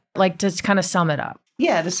that? Like to kind of sum it up.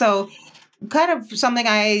 Yeah. So kind of something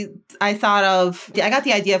I thought of, I got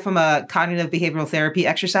the idea from a cognitive behavioral therapy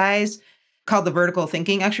exercise called the vertical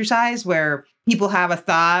thinking exercise, where people have a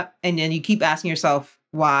thought and then you keep asking yourself,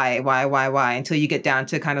 why, until you get down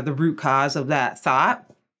to kind of the root cause of that thought.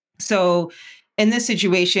 So in this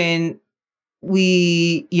situation,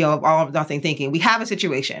 we, all of nothing thinking, we have a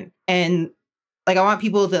situation. And like, I want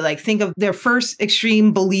people to like think of their first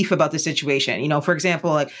extreme belief about the situation. For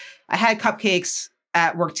example, like I had cupcakes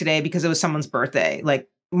at work today because it was someone's birthday. Like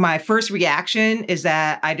my first reaction is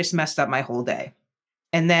that I just messed up my whole day.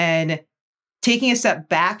 And then taking a step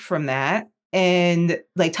back from that, and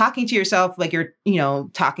like talking to yourself like you're,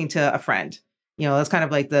 talking to a friend. That's kind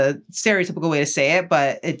of like the stereotypical way to say it,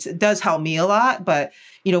 but it does help me a lot. But,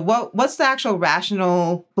 what's the actual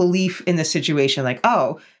rational belief in this situation? Like,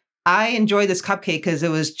 oh, I enjoyed this cupcake because it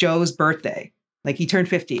was Joe's birthday. Like he turned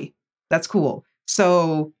 50. That's cool.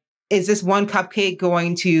 So is this one cupcake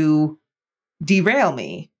going to derail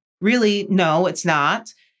me? Really? No, it's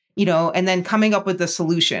not. And then coming up with the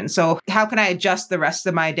solution. So how can I adjust the rest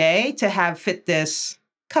of my day to have fit this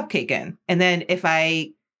cupcake in? And then if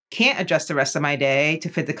I can't adjust the rest of my day to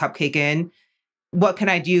fit the cupcake in, what can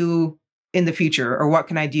I do in the future, or what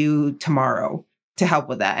can I do tomorrow to help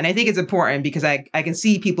with that? And I think it's important because I can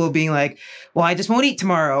see people being like, well, I just won't eat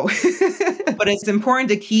tomorrow. But it's important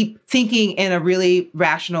to keep thinking in a really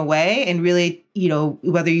rational way, and really,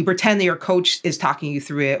 whether you pretend that your coach is talking you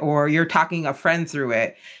through it or you're talking a friend through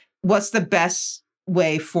it, what's the best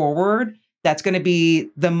way forward that's going to be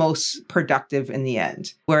the most productive in the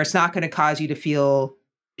end, where it's not going to cause you to feel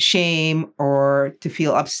shame or to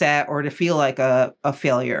feel upset or to feel like a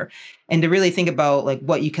failure, and to really think about like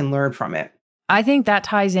what you can learn from it. I think that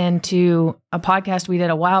ties into a podcast we did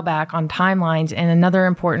a while back on timelines, and another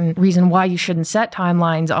important reason why you shouldn't set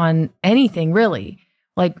timelines on anything really.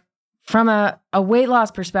 Like from a weight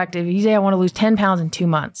loss perspective, you say I want to lose 10 pounds in 2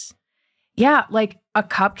 months. yeah, like a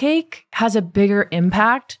cupcake has a bigger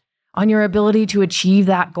impact on your ability to achieve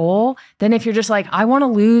that goal than if you're just like, I want to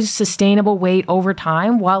lose sustainable weight over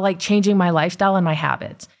time while like changing my lifestyle and my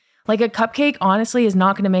habits. Like a cupcake, honestly, is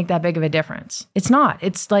not going to make that big of a difference. It's not.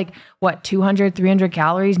 It's like, what, 200, 300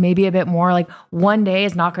 calories, maybe a bit more. Like one day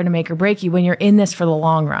is not going to make or break you when you're in this for the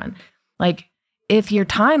long run. Like if your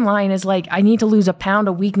timeline is like, I need to lose a pound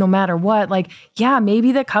a week no matter what, like, yeah,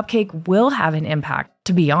 maybe the cupcake will have an impact,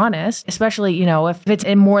 to be honest, especially, you know, if it's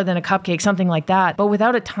in more than a cupcake, something like that. But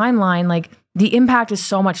without a timeline, like the impact is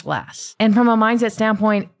so much less. And from a mindset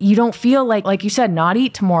standpoint, you don't feel like you said, not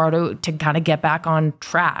eat tomorrow to kind of get back on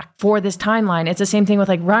track for this timeline. It's the same thing with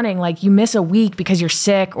like running. Like you miss a week because you're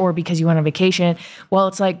sick or because you went on vacation. Well,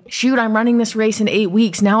 it's like, shoot, I'm running this race in 8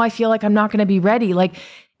 weeks. Now I feel like I'm not going to be ready. Like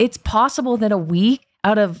it's possible that a week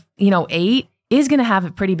out of, 8 is going to have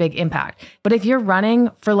a pretty big impact. But if you're running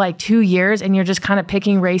for like 2 years and you're just kind of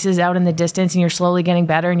picking races out in the distance and you're slowly getting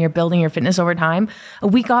better and you're building your fitness over time, a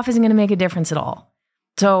week off isn't going to make a difference at all.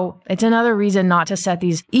 So it's another reason not to set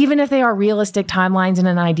these, even if they are realistic timelines in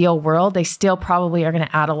an ideal world, they still probably are going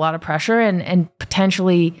to add a lot of pressure and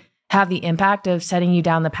potentially have the impact of setting you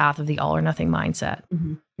down the path of the all or nothing mindset.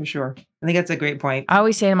 Mm-hmm, for sure. I think that's a great point. I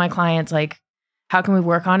always say to my clients, like, how can we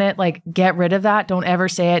work on it? Like, get rid of that. Don't ever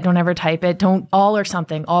say it. Don't ever type it. Don't all or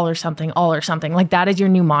something, all or something, all or something. Like that is your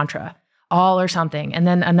new mantra, all or something. And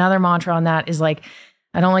then another mantra on that is like,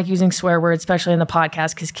 I don't like using swear words, especially in the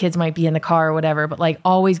podcast, because kids might be in the car or whatever, but like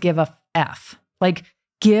always give a F. Like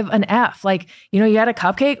give an F. Like, you had a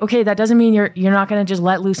cupcake. Okay. That doesn't mean you're not going to just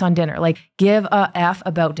let loose on dinner. Like give a F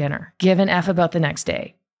about dinner. Give an F about the next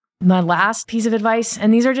day. My last piece of advice,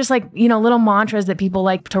 and these are just like, little mantras that people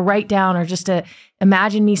like to write down or just to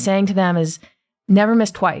imagine me saying to them, is never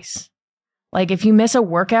miss twice. Like if you miss a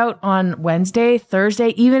workout on Wednesday, Thursday,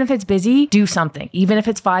 even if it's busy, do something, even if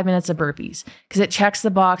it's 5 minutes of burpees, because it checks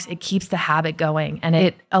the box, it keeps the habit going, and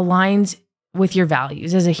it aligns with your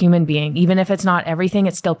values as a human being. Even if it's not everything,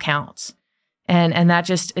 it still counts. And that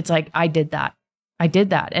just, it's like, I did that.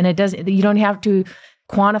 And it doesn't, you don't have to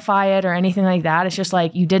quantify it or anything like that. It's just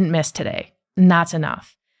like, you didn't miss today, and that's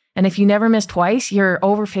enough. And if you never miss twice, you're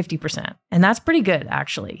over 50%. And that's pretty good,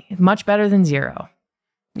 actually. Much better than 0.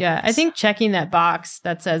 Yeah, I think checking that box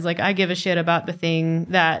that says like, I give a shit about the thing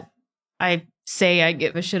that I say I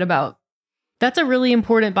give a shit about, that's a really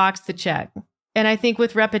important box to check. And I think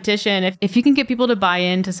with repetition, if you can get people to buy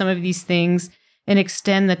into some of these things and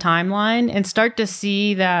extend the timeline and start to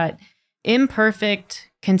see that imperfect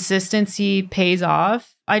consistency pays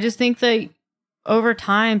off, I just think that over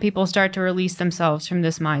time, people start to release themselves from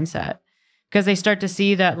this mindset because they start to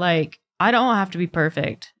see that like, I don't have to be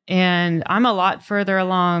perfect. And I'm a lot further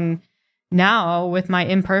along now with my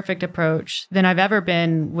imperfect approach than I've ever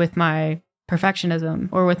been with my perfectionism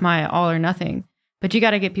or with my all or nothing. But you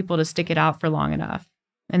got to get people to stick it out for long enough.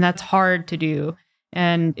 And that's hard to do.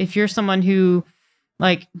 And if you're someone who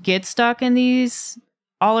like gets stuck in these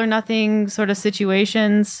all or nothing sort of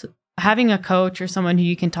situations, having a coach or someone who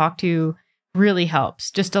you can talk to really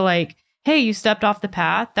helps. Just to like, hey, you stepped off the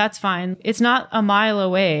path. That's fine. It's not a mile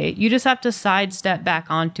away. You just have to sidestep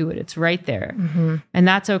back onto it. It's right there. Mm-hmm. And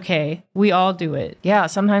that's okay. We all do it. Yeah.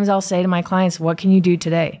 Sometimes I'll say to my clients, what can you do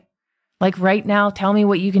today? Like right now, tell me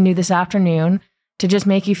what you can do this afternoon to just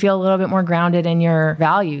make you feel a little bit more grounded in your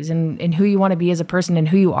values and who you want to be as a person and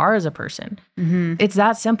who you are as a person. Mm-hmm. It's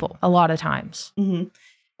that simple a lot of times. Mm-hmm.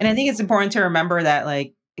 And I think it's important to remember that,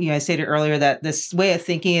 like, I stated earlier that this way of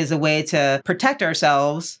thinking is a way to protect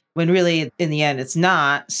ourselves when really in the end it's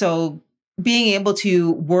not. So being able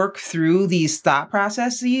to work through these thought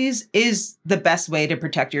processes is the best way to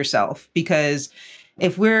protect yourself, because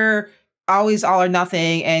if we're always all or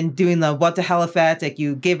nothing and doing the what the hell effect, like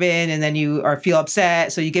you give in and then you feel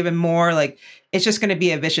upset, so you give in more, like it's just going to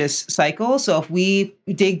be a vicious cycle. So if we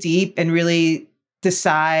dig deep and really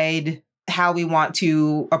decide how we want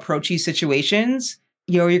to approach these situations,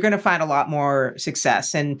 you're going to find a lot more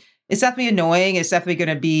success. And it's definitely annoying. It's definitely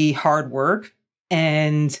going to be hard work.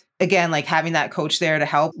 And again, like having that coach there to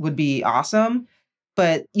help would be awesome.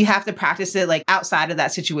 But you have to practice it like outside of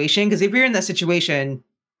that situation. Because if you're in that situation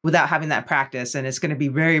without having that practice, and it's going to be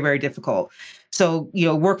very, very difficult. So,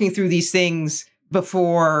 working through these things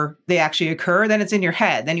before they actually occur, then it's in your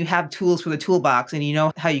head. Then you have tools for the toolbox and you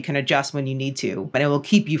know how you can adjust when you need to. And it will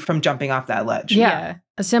keep you from jumping off that ledge. Yeah.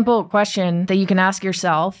 A simple question that you can ask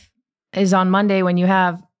yourself is on Monday when you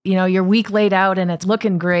have, your week laid out and it's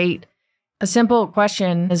looking great. A simple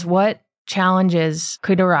question is, what challenges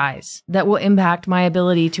could arise that will impact my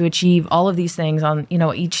ability to achieve all of these things on,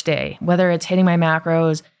 each day, whether it's hitting my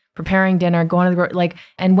macros, preparing dinner, going to the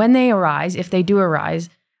and when they arise, if they do arise,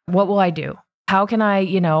 What will I do? How can I,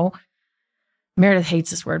 Meredith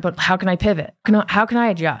hates this word, but how can I pivot? How can I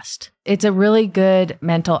adjust? It's a really good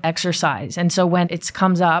mental exercise. And so when it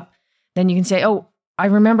comes up, then you can say, oh, I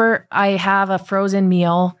remember I have a frozen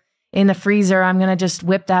meal in the freezer. I'm going to just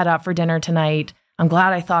whip that up for dinner tonight. I'm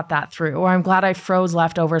glad I thought that through, or I'm glad I froze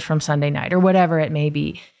leftovers from Sunday night, or whatever it may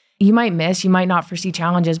be. You might not foresee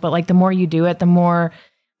challenges, but like the more you do it, the more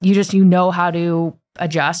you know how to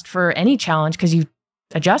adjust for any challenge because you've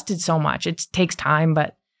adjusted so much. It takes time,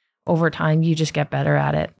 but over time, you just get better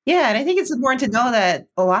at it. Yeah. And I think it's important to know that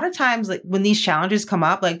a lot of times, like when these challenges come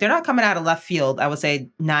up, like they're not coming out of left field, I would say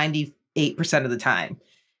 98% of the time.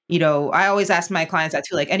 I always ask my clients that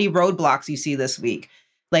too, like any roadblocks you see this week,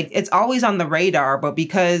 like it's always on the radar, but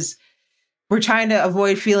because we're trying to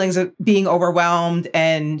avoid feelings of being overwhelmed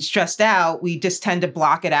and stressed out, we just tend to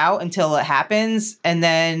block it out until it happens. And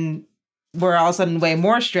then we're all of a sudden way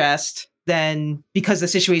more stressed than because the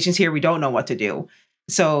situation's here, we don't know what to do.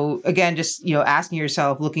 So again, just, asking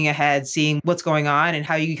yourself, looking ahead, seeing what's going on and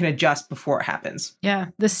how you can adjust before it happens. Yeah.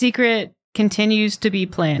 The secret continues to be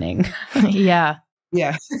planning. Yeah.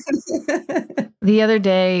 Yeah. The other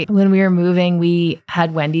day when we were moving, we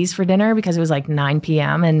had Wendy's for dinner because it was like 9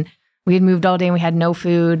 p.m. and we had moved all day and we had no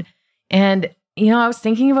food. And, I was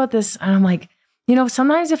thinking about this and I'm like,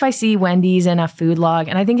 sometimes if I see Wendy's in a food log,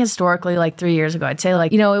 and I think historically, like 3 years ago, I'd say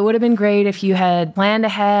like, it would have been great if you had planned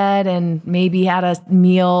ahead and maybe had a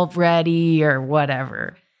meal ready or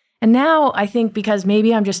whatever. And now I think because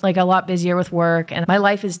maybe I'm just like a lot busier with work and my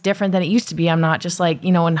life is different than it used to be. I'm not just like,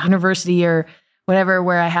 in university or whatever,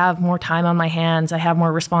 where I have more time on my hands. I have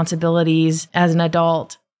more responsibilities as an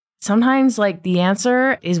adult. Sometimes like the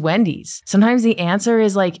answer is Wendy's. Sometimes the answer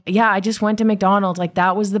is like, yeah, I just went to McDonald's. Like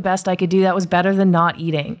that was the best I could do. That was better than not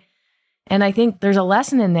eating. And I think there's a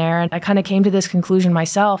lesson in there. And I kind of came to this conclusion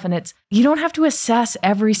myself. And it's, you don't have to assess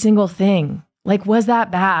every single thing. Like, was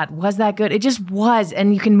that bad? Was that good? It just was.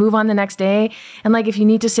 And you can move on the next day. And like, if you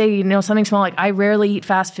need to say, something small, like I rarely eat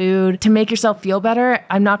fast food to make yourself feel better.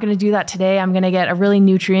 I'm not going to do that today. I'm going to get a really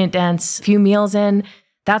nutrient dense few meals in.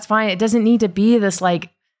 That's fine. It doesn't need to be this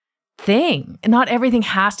like thing. And not everything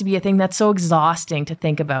has to be a thing. That's so exhausting to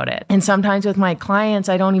think about it. And sometimes with my clients,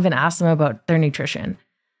 I don't even ask them about their nutrition.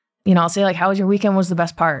 I'll say like, how was your weekend? Was the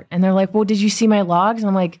best part? And they're like, well, did you see my logs? And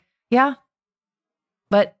I'm like, yeah,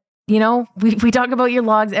 but we talk about your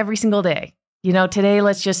logs every single day. Today,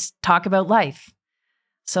 let's just talk about life.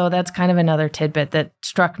 So that's kind of another tidbit that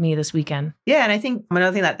struck me this weekend. Yeah. And I think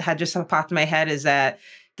another thing that had just popped in my head is that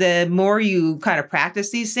the more you kind of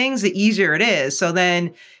practice these things, the easier it is. So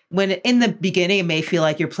then when in the beginning, it may feel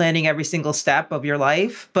like you're planning every single step of your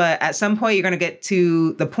life, but at some point you're going to get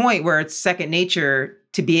to the point where it's second nature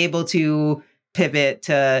to be able to pivot,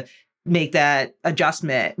 to make that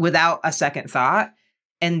adjustment without a second thought.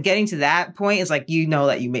 And getting to that point is like,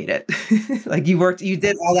 that you made it. Like you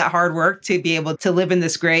did all that hard work to be able to live in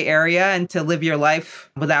this gray area and to live your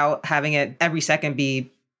life without having it every second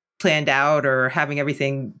be planned out or having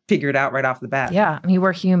everything figured out right off the bat. Yeah. I mean,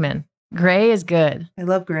 we're human. Gray is good. I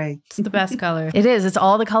love gray. It's the best color. It is. It's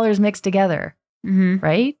all the colors mixed together. Mm-hmm.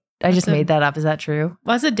 Right? I just made that up. Is that true?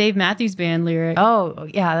 Well, that's a Dave Matthews Band lyric. Oh,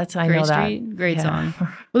 yeah. I know that. Street. Great song.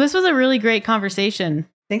 Well, this was a really great conversation.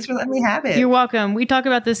 Thanks for letting me have it. You're welcome. We talk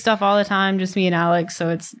about this stuff all the time, just me and Alex. So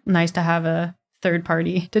it's nice to have a third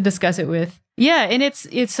party to discuss it with. Yeah. And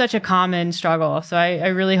it's such a common struggle. So I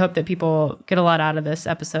really hope that people get a lot out of this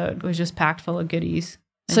episode. It was just packed full of goodies.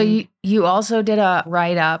 So you also did a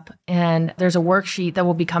write-up and there's a worksheet that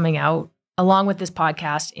will be coming out along with this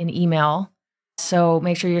podcast in email. So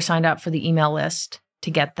make sure you're signed up for the email list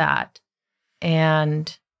to get that.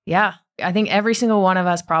 And yeah, I think every single one of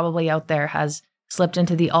us probably out there has slipped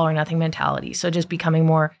into the all or nothing mentality. So just becoming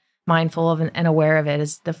more mindful of and aware of it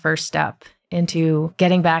is the first step into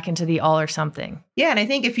getting back into the all or something. Yeah. And I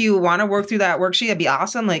think if you want to work through that worksheet, it'd be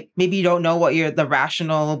awesome. Like maybe you don't know what the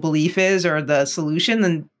rational belief is or the solution,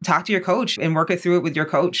 then talk to your coach and work it through it with your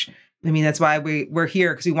coach. I mean, that's why we're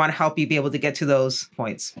here, because we want to help you be able to get to those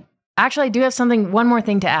points. Actually, I do have one more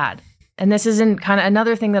thing to add. And this isn't kind of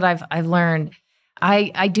another thing that I've learned.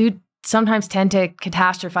 I do sometimes tend to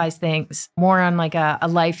catastrophize things more on like a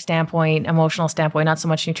life standpoint, emotional standpoint, not so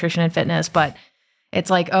much nutrition and fitness, but it's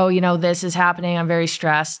like, oh, this is happening. I'm very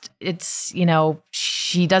stressed. It's,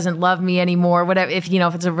 she doesn't love me anymore, whatever. If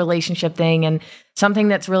it's a relationship thing, and something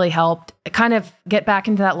that's really helped kind of get back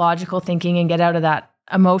into that logical thinking and get out of that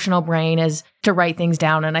emotional brain is to write things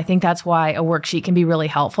down. And I think that's why a worksheet can be really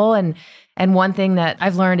helpful. And And one thing that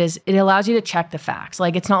I've learned is it allows you to check the facts.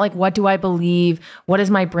 Like, it's not like, what do I believe? What is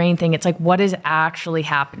my brain thing? It's like, what is actually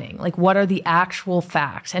happening? Like, what are the actual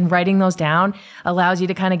facts? And writing those down allows you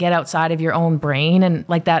to kind of get outside of your own brain and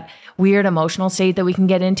like that weird emotional state that we can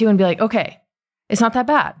get into and be like, okay, it's not that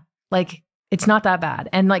bad. Like, it's not that bad.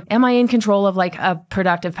 And like, am I in control of like a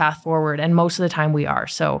productive path forward? And most of the time we are.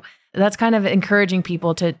 So that's kind of encouraging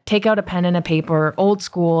people to take out a pen and a paper, old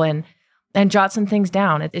school, and jot some things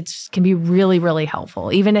down. It can be really, really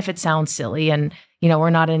helpful, even if it sounds silly. And, we're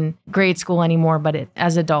not in grade school anymore, but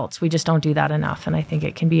as adults, we just don't do that enough. And I think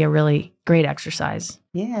it can be a really great exercise.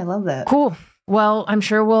 Yeah, I love that. Cool. Well, I'm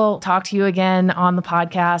sure we'll talk to you again on the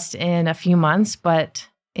podcast in a few months, but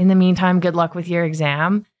in the meantime, good luck with your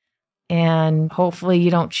exam. And hopefully you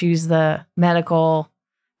don't choose the medical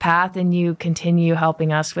path and you continue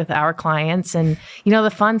helping us with our clients and, the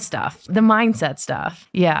fun stuff, the mindset stuff.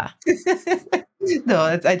 Yeah. No,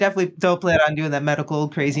 I definitely don't plan on doing that medical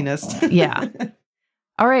craziness. Yeah.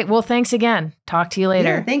 All right. Well, thanks again. Talk to you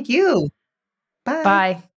later. Yeah, thank you. Bye.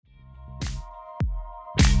 Bye.